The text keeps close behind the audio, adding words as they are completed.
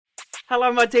Hello,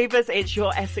 my divas. It's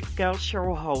your Essex girl,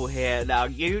 Cheryl Hole here. Now,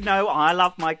 you know I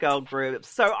love my girl groups,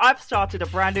 so I've started a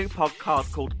brand new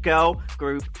podcast called Girl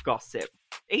Group Gossip.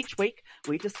 Each week,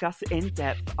 we discuss in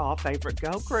depth our favourite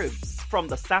girl groups, from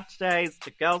the Saturdays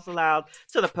to Girls Aloud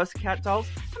to the Pussycat Dolls,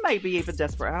 and maybe even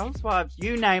Desperate Housewives.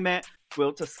 You name it,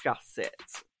 we'll discuss it.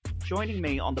 Joining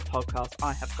me on the podcast,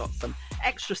 I have got some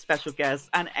extra special guests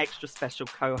and extra special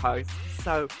co-hosts.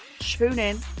 So tune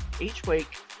in each week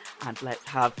and let's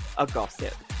have a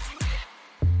gossip.